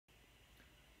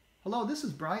Hello, this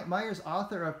is Bryant Myers,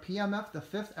 author of PEMF, the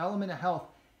Fifth Element of Health,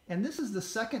 and this is the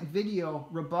second video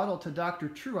rebuttal to Dr.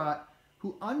 True Ott,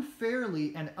 who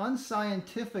unfairly and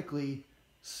unscientifically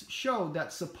showed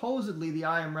that supposedly the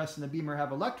iMRS and the BEMER have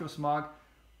electrosmog,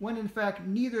 when in fact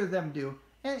neither of them do,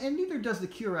 and neither does the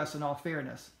QRS in all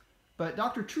fairness. But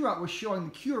Dr. True Ott was showing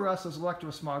the QRS was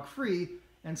electrosmog free,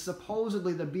 and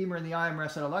supposedly the BEMER and the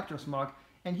iMRS had electrosmog,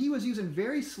 and he was using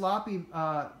very sloppy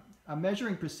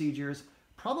measuring procedures,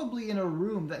 probably in a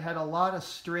room that had a lot of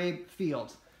stray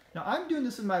fields. Now I'm doing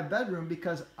this in my bedroom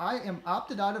because I am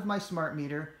opted out of my smart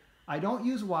meter. I don't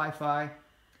use Wi-Fi.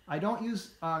 I don't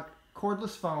use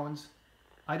cordless phones.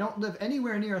 I don't live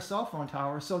anywhere near a cell phone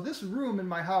tower. So this room in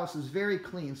my house is very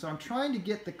clean. So I'm trying to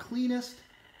get the cleanest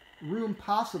room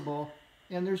possible.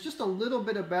 And there's just a little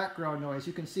bit of background noise.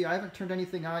 You can see I haven't turned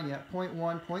anything on yet.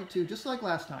 0.1, 0.2, just like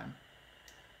last time.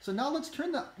 So now let's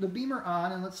turn the BEMER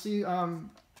on and let's see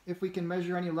if we can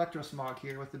measure any electrosmog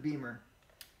here with the BEMER.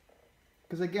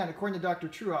 Because again, according to Dr.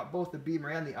 True Ott, both the BEMER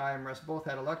and the iMRS both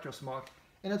had electrosmog.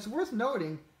 And it's worth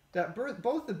noting that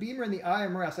both the BEMER and the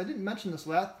iMRS, I didn't mention this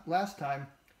last time,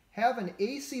 have an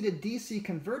AC to DC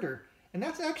converter. And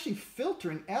that's actually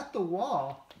filtering at the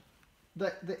wall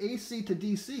the AC to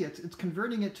DC. It's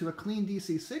converting it to a clean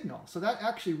DC signal. So that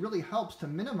actually really helps to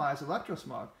minimize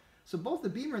electrosmog. So both the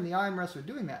BEMER and the iMRS are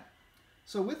doing that.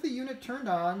 So with the unit turned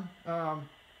on,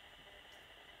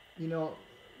 you know,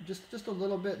 just a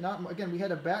little bit. Again, we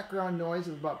had a background noise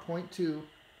of about 0.2,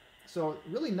 so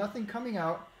really nothing coming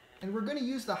out. And we're going to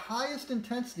use the highest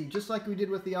intensity, just like we did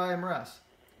with the iMRS,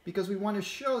 because we want to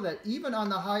show that even on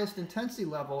the highest intensity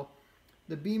level,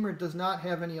 the BEMER does not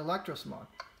have any electrosmog.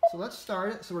 So let's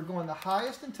start it. So we're going the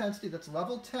highest intensity, that's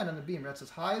level 10 on the BEMER. That's as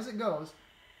high as it goes.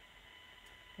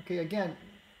 Okay, again,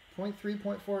 0.3,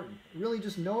 0.4, really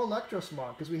just no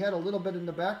electrosmog, because we had a little bit in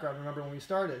the background, remember, when we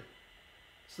started.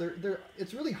 So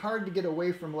it's really hard to get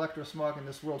away from electrosmog in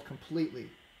this world completely.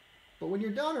 But when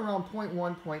you're down around 0.1,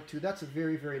 0.2, that's a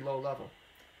very, very low level.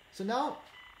 So now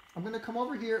I'm going to come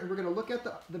over here and we're going to look at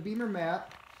the BEMER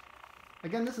map.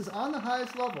 Again, this is on the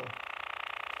highest level.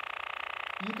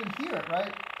 You can hear it,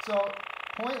 right? So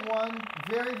 0.1,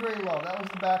 very, very low. That was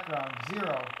the background,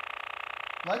 0.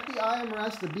 Like the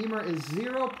iMRS, the BEMER is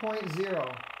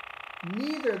 0.0.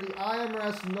 Neither the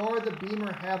iMRS nor the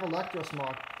BEMER have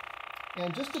electrosmog.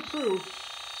 And just to prove,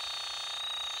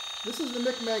 this is the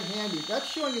MICMAG handy. That's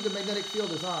showing you the magnetic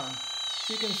field is on.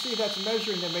 So you can see that's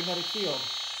measuring the magnetic field.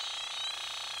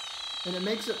 And it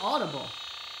makes it audible.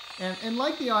 And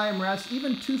like the iMRS,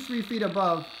 even 2-3 feet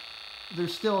above,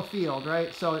 there's still a field,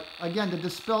 right? So again, to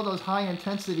dispel those high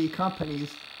intensity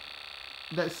companies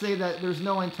that say that there's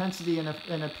no intensity in a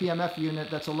PEMF unit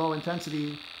that's a low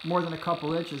intensity more than a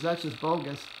couple inches, that's just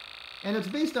bogus. And it's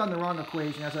based on the wrong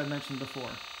equation, as I mentioned before.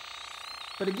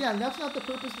 But again, that's not the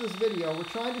purpose of this video. We're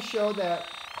trying to show that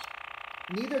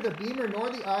neither the BEMER nor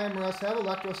the iMRS have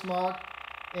electrosmog,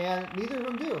 and neither of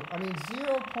them do. I mean,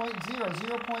 0.0,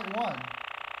 0.1.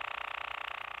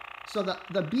 So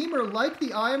the BEMER, like the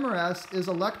iMRS, is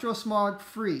electrosmog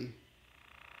free.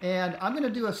 And I'm going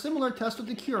to do a similar test with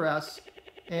the QRS,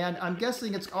 and I'm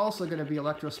guessing it's also going to be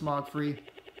electrosmog free.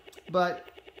 But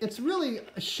it's really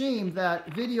a shame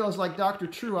that videos like Dr.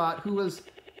 True Ott, who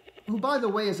by the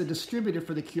way is a distributor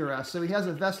for the QRS, so he has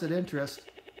a vested interest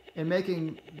in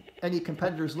making any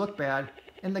competitors look bad,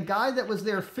 and the guy that was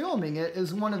there filming it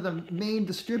is one of the main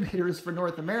distributors for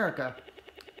North America.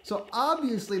 So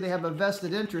obviously they have a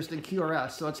vested interest in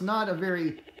QRS, so it's not a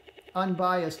very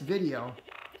unbiased video.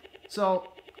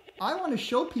 So I want to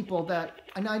show people that,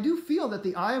 and I do feel that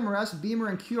the iMRS, BEMER,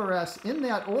 and QRS in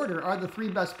that order are the three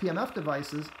best PEMF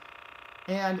devices,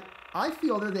 and I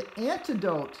feel they're the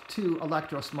antidote to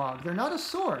electrosmog. They're not a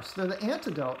source, they're the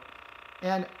antidote.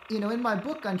 And you know, in my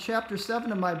book, on chapter 7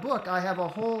 of my book, I have a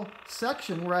whole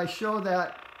section where I show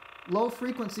that low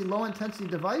frequency, low intensity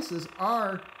devices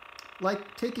are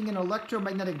like taking an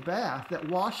electromagnetic bath that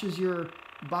washes your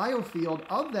biofield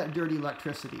of that dirty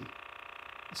electricity.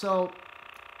 So,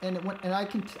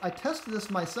 I tested this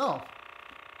myself.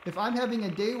 If I'm having a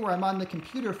day where I'm on the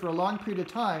computer for a long period of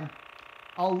time,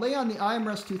 I'll lay on the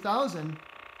iMRS 2000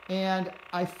 and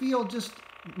I feel just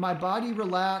my body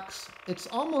relax. It's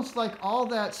almost like all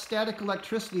that static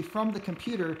electricity from the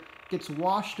computer gets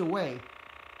washed away.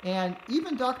 And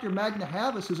even Dr. Magna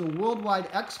Havas, who's a worldwide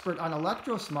expert on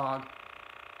electrosmog,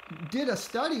 did a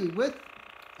study with,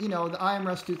 you know, the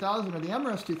iMRS 2000 or the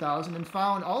iMRS 2000 and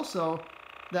found also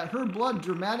that her blood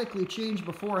dramatically changed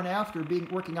before and after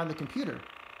working on the computer.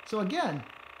 So again,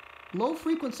 low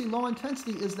frequency, low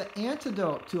intensity is the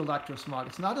antidote to electrosmog.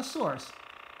 It's not a source.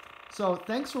 So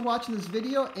thanks for watching this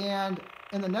video, and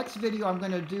in the next video, I'm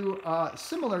going to do a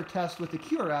similar test with the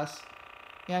QRS,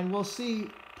 and we'll see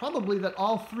probably that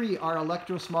all three are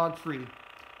electrosmog free.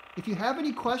 If you have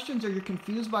any questions or you're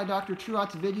confused by Dr. True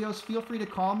Ott's videos, feel free to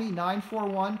call me,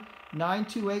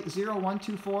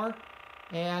 941-928-0124,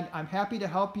 and I'm happy to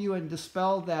help you and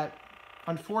dispel that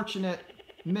unfortunate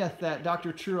myth that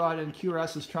Dr. True Ott and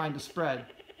QRS is trying to spread.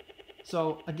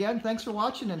 So again, thanks for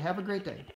watching and have a great day.